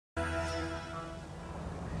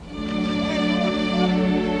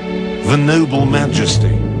the noble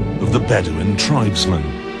majesty of the Bedouin tribesmen.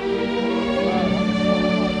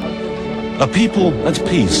 A people at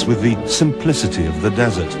peace with the simplicity of the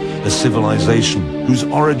desert, a civilization whose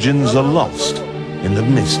origins are lost in the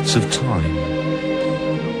mists of time.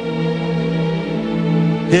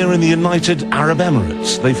 Here in the United Arab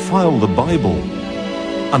Emirates, they file the Bible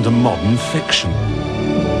under modern fiction.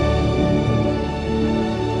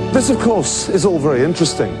 This, of course, is all very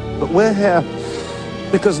interesting, but we're here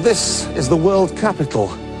because this is the world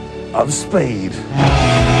capital of speed.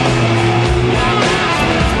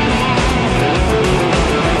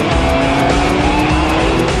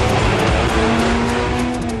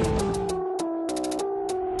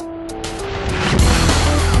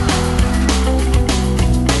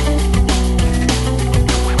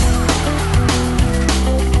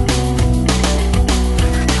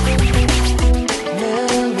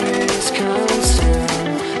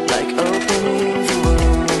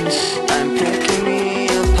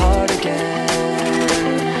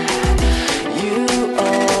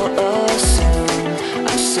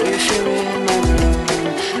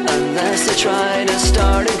 Try to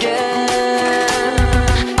start again.